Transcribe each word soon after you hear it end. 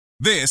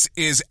This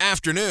is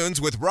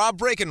Afternoons with Rob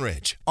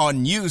Breckenridge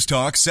on News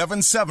Talk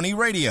 770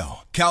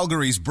 Radio,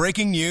 Calgary's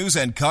breaking news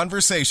and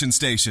conversation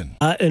station.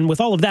 And with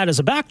all of that as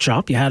a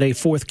backdrop, you had a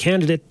fourth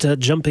candidate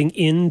jumping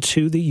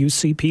into the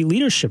UCP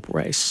leadership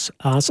race.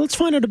 So let's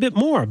find out a bit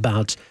more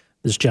about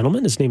this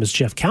gentleman. His name is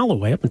Jeff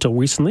Callaway. Up until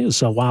recently, he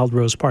was a Wild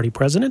Rose Party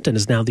president and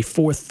is now the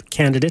fourth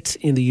candidate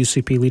in the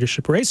UCP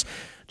leadership race.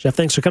 Jeff,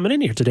 thanks for coming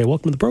in here today.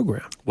 Welcome to the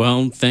program.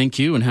 Well, thank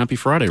you, and happy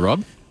Friday,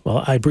 Rob.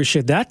 Well, I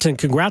appreciate that, and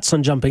congrats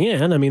on jumping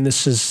in. I mean,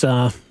 this is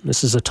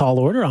a tall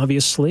order,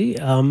 obviously.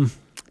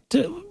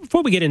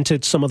 Before we get into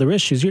some other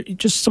issues,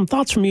 just some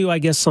thoughts from you, I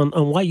guess, on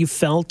why you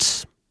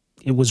felt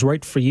it was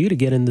right for you to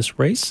get in this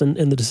race and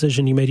the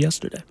decision you made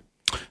yesterday.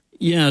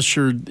 Yeah,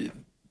 sure.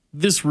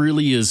 This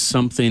really is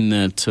something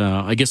that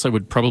I guess I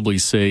would probably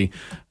say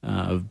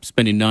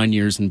spending 9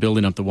 years and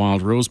building up the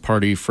Wild Rose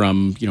Party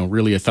from,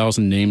 really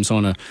 1,000 names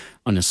on a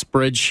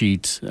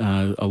spreadsheet.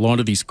 A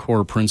lot of these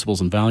core principles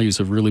and values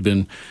have really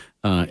been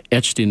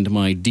etched into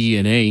my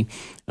DNA.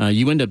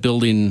 You end up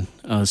building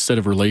a set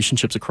of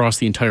relationships across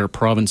the entire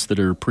province that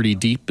are pretty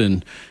deep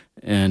and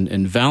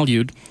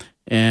valued.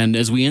 And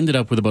as we ended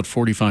up with about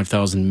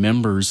 45,000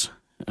 members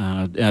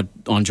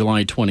on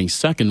July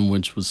 22nd,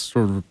 which was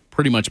sort of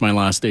pretty much my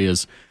last day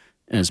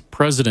as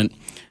president,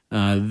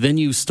 then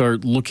you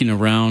start looking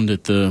around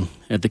at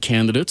the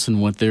candidates and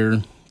what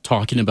they're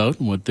talking about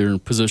and what their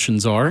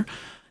positions are.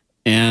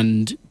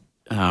 And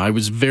I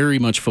was very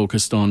much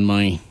focused on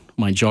my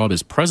job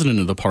as president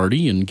of the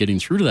party and getting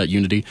through to that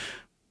unity,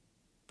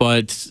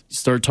 but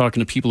started talking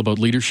to people about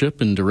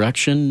leadership and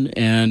direction,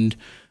 and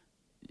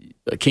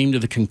came to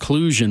the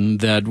conclusion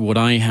that what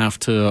I have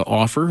to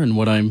offer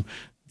and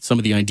some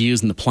of the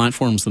ideas and the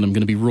platforms that I'm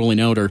going to be rolling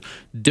out are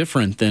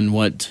different than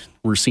what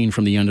we're seeing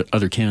from the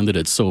other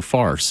candidates so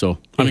far. So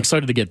I'm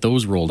excited to get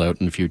those rolled out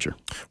in the future.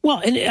 Well,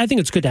 and I think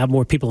it's good to have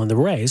more people in the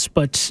race,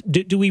 but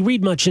do we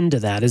read much into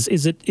that?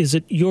 Is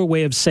it your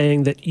way of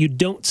saying that you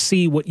don't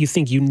see what you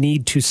think you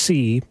need to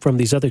see from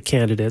these other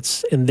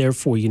candidates, and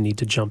therefore you need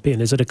to jump in?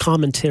 Is it a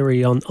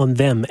commentary on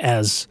them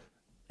as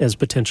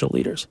potential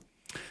leaders?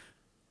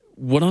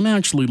 What I'm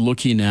actually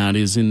looking at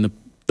is in the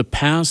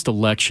past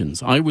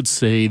elections, I would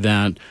say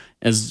that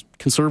as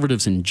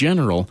conservatives in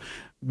general,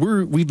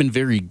 we've been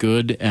very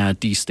good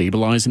at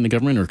destabilizing the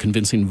government or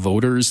convincing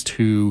voters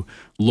to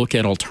look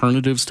at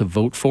alternatives to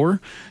vote for,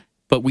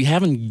 but we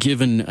haven't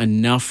given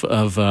enough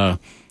of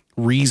a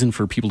reason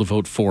for people to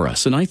vote for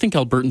us. And I think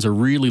Albertans are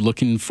really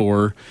looking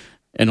for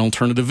an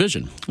alternative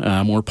vision,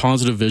 a more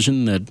positive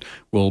vision that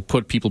will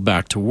put people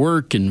back to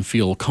work and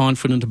feel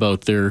confident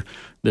about their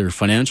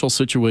financial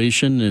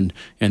situation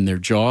and their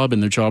job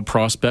and their job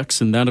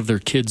prospects and that of their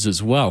kids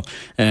as well.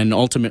 And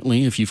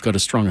ultimately, if you've got a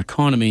strong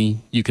economy,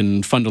 you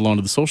can fund a lot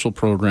of the social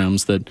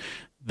programs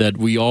that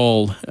we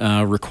all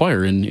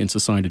require in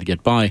society to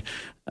get by.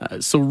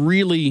 So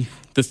really,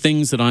 the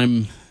things that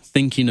I'm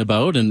thinking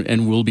about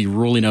and will be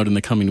rolling out in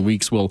the coming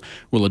weeks will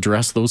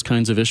address those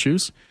kinds of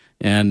issues.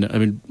 And I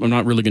mean, I'm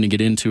not really going to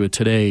get into it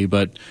today,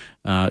 but,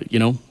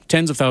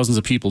 tens of thousands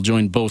of people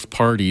joined both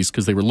parties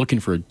because they were looking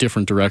for a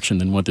different direction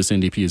than what this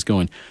NDP is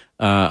going.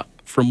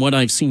 From what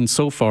I've seen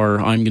so far,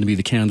 I'm going to be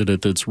the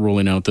candidate that's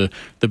rolling out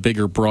the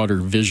bigger, broader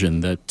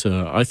vision that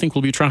I think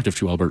will be attractive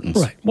to Albertans.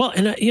 Right. Well,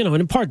 and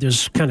in part,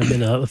 there's kind of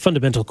been a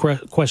fundamental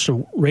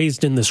question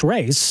raised in this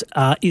race.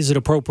 Is it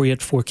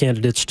appropriate for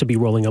candidates to be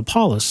rolling out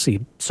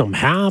policy? Some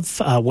have.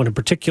 One in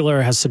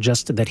particular has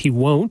suggested that he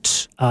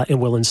won't and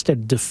will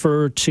instead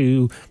defer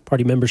to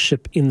party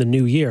membership in the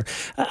new year.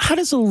 How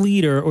does a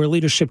leader or a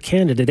leadership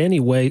candidate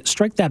anyway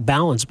strike that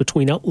balance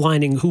between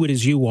outlining who it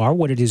is you are,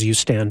 what it is you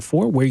stand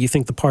for, where you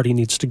think the party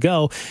needs to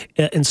go,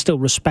 and still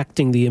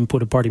respecting the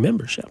input of party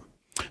membership?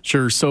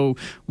 Sure. So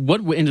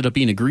what ended up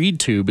being agreed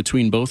to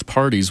between both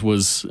parties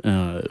was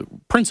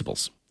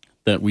principles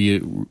that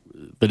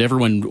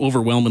everyone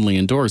overwhelmingly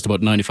endorsed,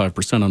 about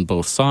 95% on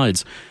both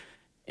sides.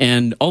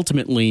 And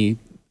ultimately,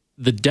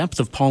 the depth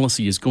of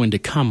policy is going to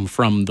come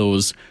from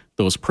those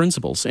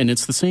principles. And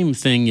it's the same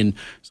thing in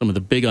some of the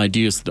big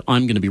ideas that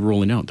I'm going to be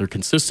rolling out. They're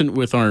consistent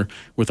with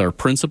our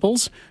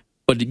principles,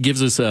 but it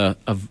gives us a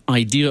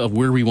idea of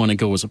where we want to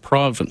go as a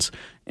province.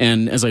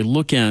 And as I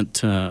look at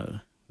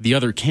the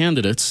other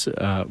candidates,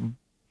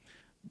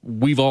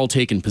 we've all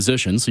taken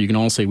positions. So you can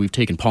all say we've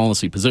taken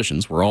policy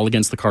positions. We're all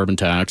against the carbon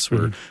tax.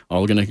 We're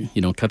all going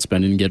to cut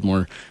spending and get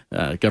more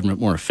government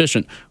more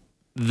efficient.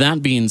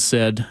 That being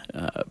said,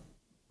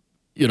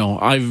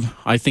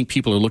 I think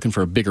people are looking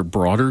for a bigger,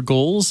 broader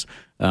goals.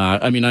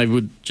 I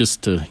would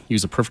just to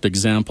use a perfect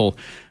example.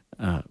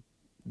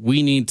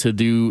 We need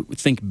to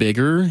think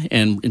bigger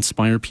and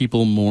inspire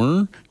people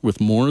more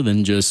with more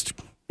than just,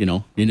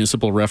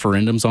 municipal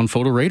referendums on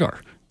photo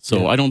radar.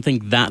 So I don't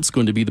think that's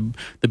going to be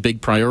the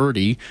big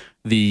priority,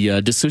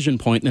 the decision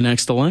point in the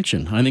next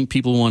election. I think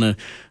people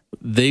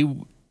they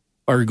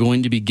are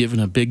going to be given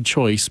a big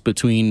choice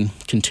between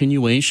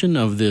continuation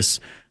of this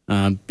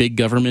big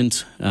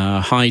government,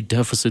 high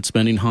deficit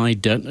spending, high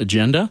debt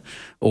agenda,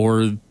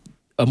 or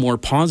a more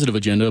positive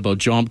agenda about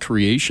job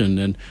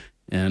creation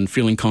and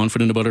feeling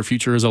confident about our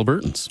future as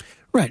Albertans.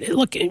 Right.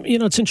 Look,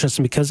 it's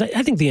interesting because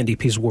I think the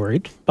NDP is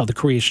worried about the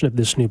creation of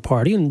this new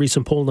party, and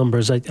recent poll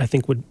numbers I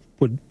think would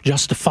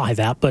justify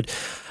that. But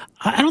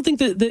I don't think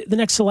that the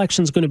next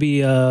election is going to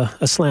be a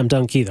slam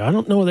dunk either. I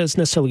don't know that it's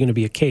necessarily going to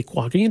be a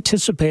cakewalk. Are you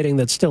anticipating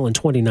that still in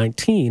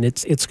 2019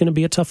 it's going to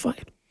be a tough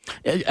fight?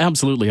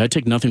 Absolutely. I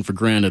take nothing for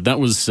granted. That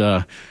was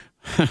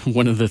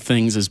one of the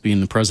things as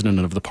being the president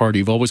of the party.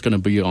 You've always going to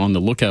be on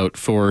the lookout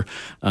for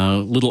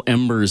little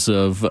embers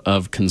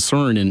of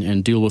concern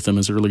and deal with them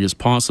as early as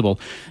possible.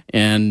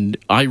 And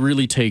I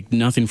really take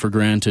nothing for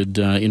granted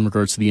in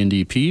regards to the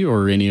NDP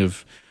or any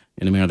of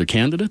my other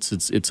candidates.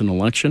 It's an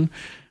election.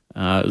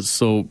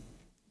 So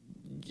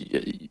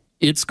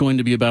it's going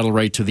to be a battle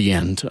right to the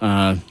end.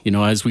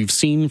 As we've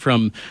seen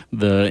from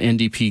the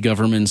NDP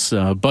government's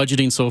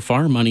budgeting so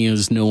far, money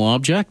is no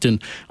object,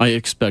 and I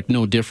expect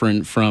no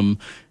different from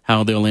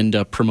how they'll end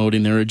up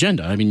promoting their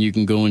agenda. I mean, you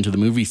can go into the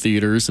movie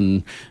theaters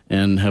and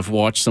have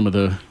watched some of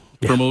the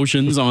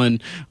promotions on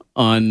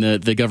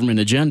the government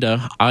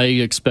agenda. I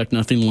expect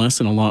nothing less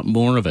and a lot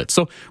more of it.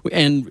 So,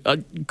 and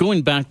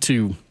going back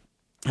to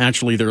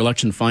actually their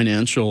election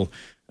financial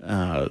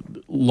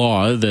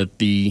law that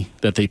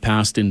they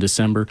passed in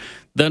December,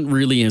 that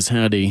really has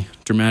had a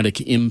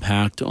dramatic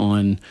impact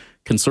on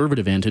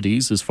conservative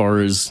entities as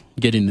far as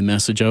getting the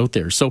message out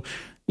there. So,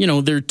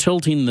 they're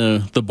tilting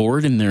the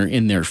board in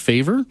their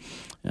favor.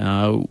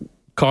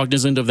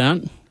 Cognizant of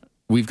that,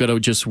 we've got to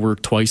just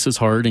work twice as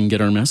hard and get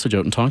our message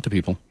out and talk to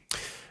people.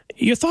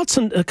 Your thoughts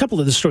on a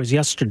couple of the stories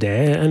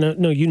yesterday, and I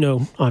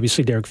know,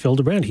 obviously, Derek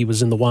Fildebrandt. He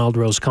was in the Wild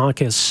Rose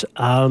Caucus.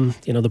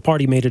 The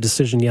party made a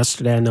decision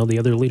yesterday. I know the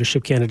other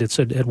leadership candidates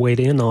had weighed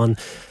in on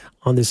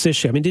this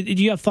issue. I mean, did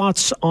you have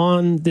thoughts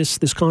on this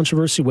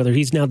controversy, whether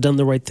he's now done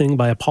the right thing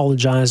by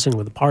apologizing,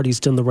 whether the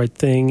party's done the right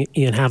thing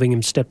in having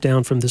him step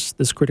down from this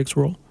critic's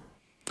role?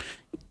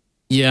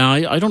 Yeah,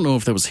 I don't know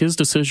if that was his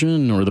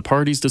decision or the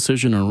party's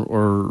decision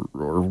or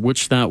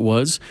which that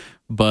was.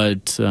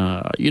 But,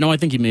 I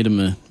think he made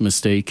a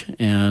mistake.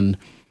 And,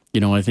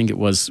 I think it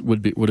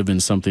would have been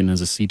something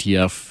as a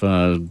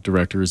CTF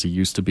director, as he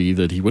used to be,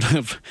 that he would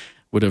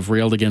have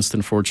railed against,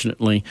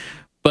 unfortunately.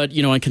 But,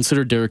 I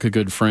consider Derek a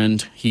good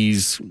friend.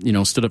 He's,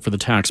 stood up for the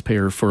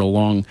taxpayer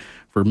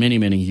for many,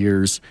 many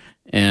years.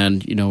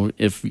 And,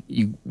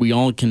 we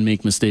all can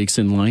make mistakes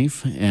in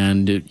life,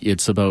 and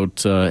it's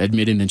about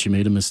admitting that you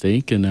made a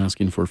mistake and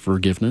asking for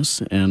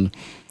forgiveness and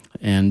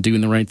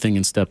doing the right thing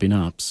and stepping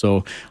up.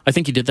 So I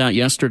think he did that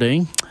yesterday.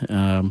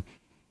 What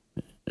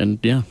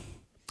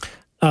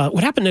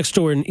happened next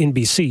door in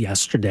BC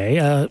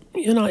yesterday,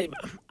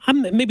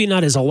 I'm maybe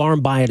not as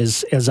alarmed by it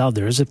as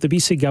others. If the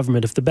BC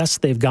government, if the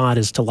best they've got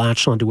is to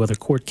latch onto other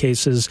court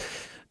cases,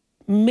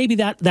 maybe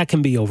that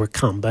can be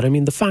overcome. But I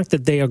mean, the fact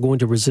that they are going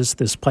to resist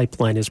this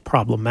pipeline is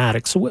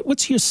problematic. So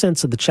what's your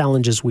sense of the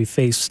challenges we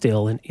face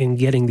still in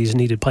getting these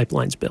needed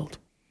pipelines built?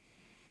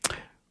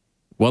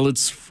 Well,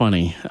 it's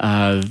funny.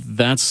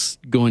 That's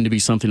going to be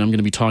something I'm going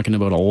to be talking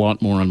about a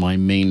lot more on my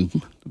main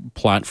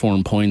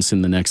platform points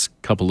in the next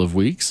couple of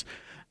weeks.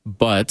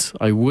 But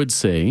I would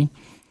say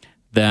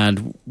that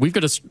we've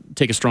got to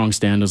take a strong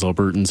stand as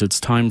Albertans. It's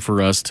time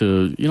for us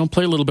to,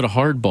 play a little bit of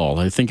hardball.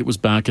 I think it was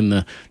back in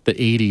the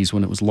 80s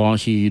when it was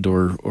Lougheed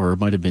or it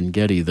might have been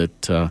Getty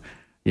that,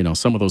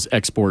 some of those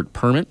export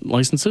permit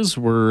licenses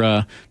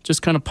were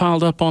just kind of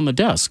piled up on the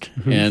desk.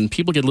 Mm-hmm. And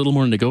people get a little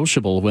more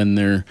negotiable when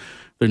they're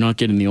not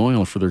getting the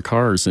oil for their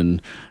cars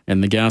and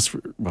the gas,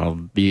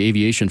 the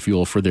aviation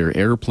fuel for their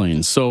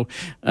airplanes. So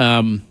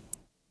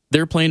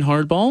they're playing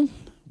hardball.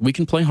 We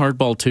can play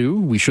hardball too.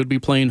 We should be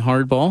playing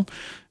hardball.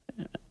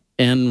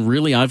 And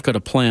really, I've got a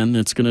plan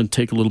that's going to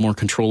take a little more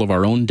control of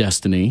our own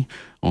destiny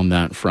on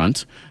that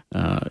front.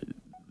 And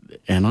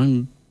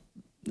I'm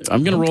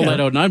going to roll that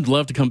out, and I'd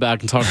love to come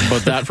back and talk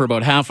about that for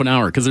about half an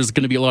hour because there's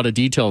going to be a lot of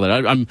detail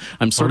that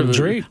I'm sort of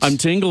intrigued. I'm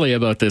tingly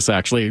about this,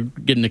 actually,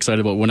 getting excited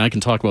about when I can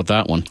talk about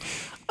that one.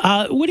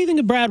 What do you think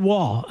of Brad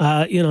Wall?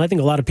 I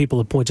think a lot of people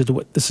have pointed to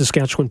what the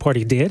Saskatchewan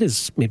Party did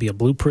as maybe a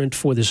blueprint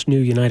for this new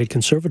United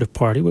Conservative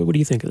Party. What do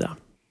you think of that?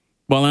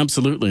 Well,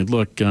 absolutely.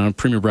 Look,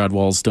 Premier Brad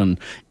Wall's done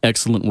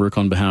excellent work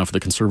on behalf of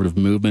the Conservative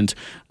movement.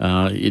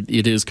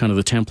 It is kind of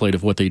the template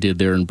of what they did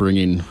there in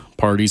bringing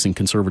parties and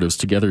Conservatives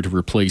together to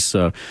replace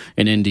an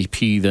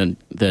NDP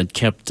that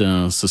kept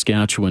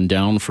Saskatchewan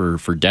down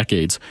for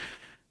decades.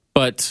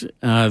 But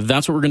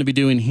that's what we're going to be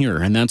doing here,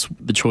 and that's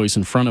the choice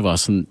in front of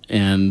us.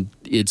 And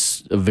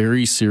it's a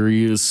very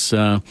serious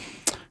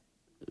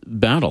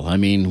battle. I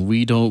mean,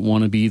 we don't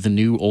want to be the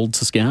new old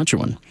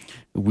Saskatchewan.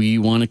 We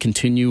want to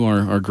continue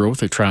our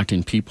growth,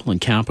 attracting people and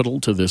capital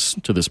to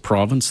this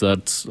province.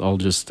 That's, I'll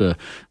just a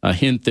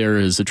hint there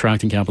is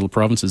attracting capital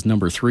province is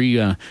number 3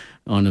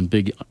 on the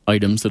big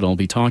items that I'll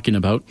be talking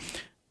about.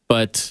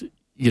 But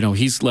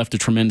he's left a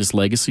tremendous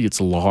legacy. It's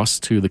a loss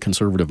to the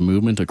Conservative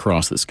movement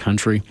across this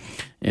country,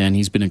 and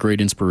he's been a great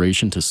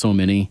inspiration to so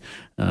many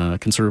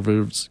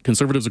conservatives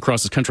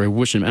across this country. I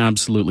wish him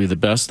absolutely the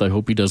best. I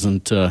hope he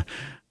doesn't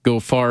go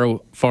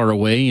far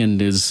away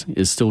and is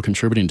still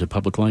contributing to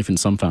public life in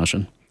some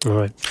fashion. All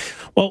right.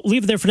 Well,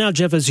 leave it there for now,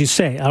 Jeff. As you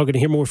say, I'm going to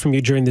hear more from you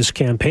during this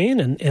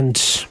campaign,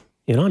 and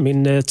You know, I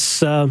mean, it's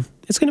going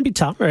to be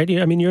tough, right?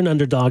 I mean, you're an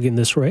underdog in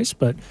this race,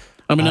 but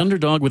I'm an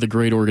underdog with a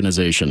great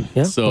organization.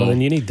 Yeah, so well, then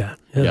you need that.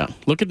 Yeah.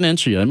 Look at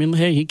Nencia. I mean,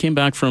 hey, he came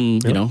back from,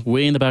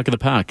 way in the back of the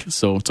pack.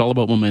 So it's all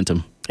about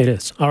momentum. It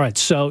is. All right.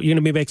 So you're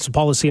going to be making some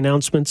policy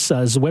announcements.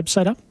 Is the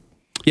website up?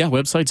 Yeah,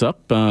 website's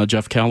up,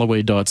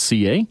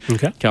 jeffcallaway.ca.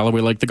 Okay. Callaway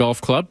like the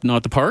golf club,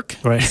 not the park.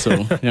 Right.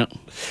 So, yeah.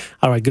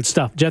 All right, good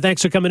stuff. Jeff,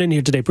 thanks for coming in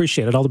here today.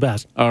 Appreciate it. All the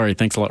best. All right,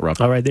 thanks a lot, Rob.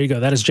 All right, there you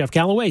go. That is Jeff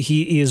Callaway.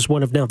 He is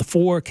one of now the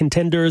 4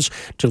 contenders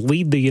to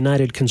lead the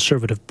United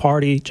Conservative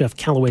Party,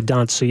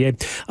 jeffcallaway.ca.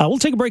 We'll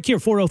take a break here.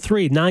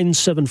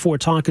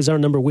 403-974-TALK is our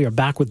number. We are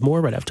back with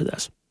more right after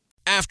this.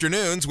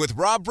 Afternoons with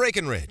Rob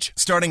Breckenridge,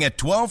 starting at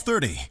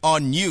 12:30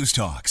 on News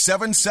Talk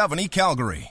 770 Calgary.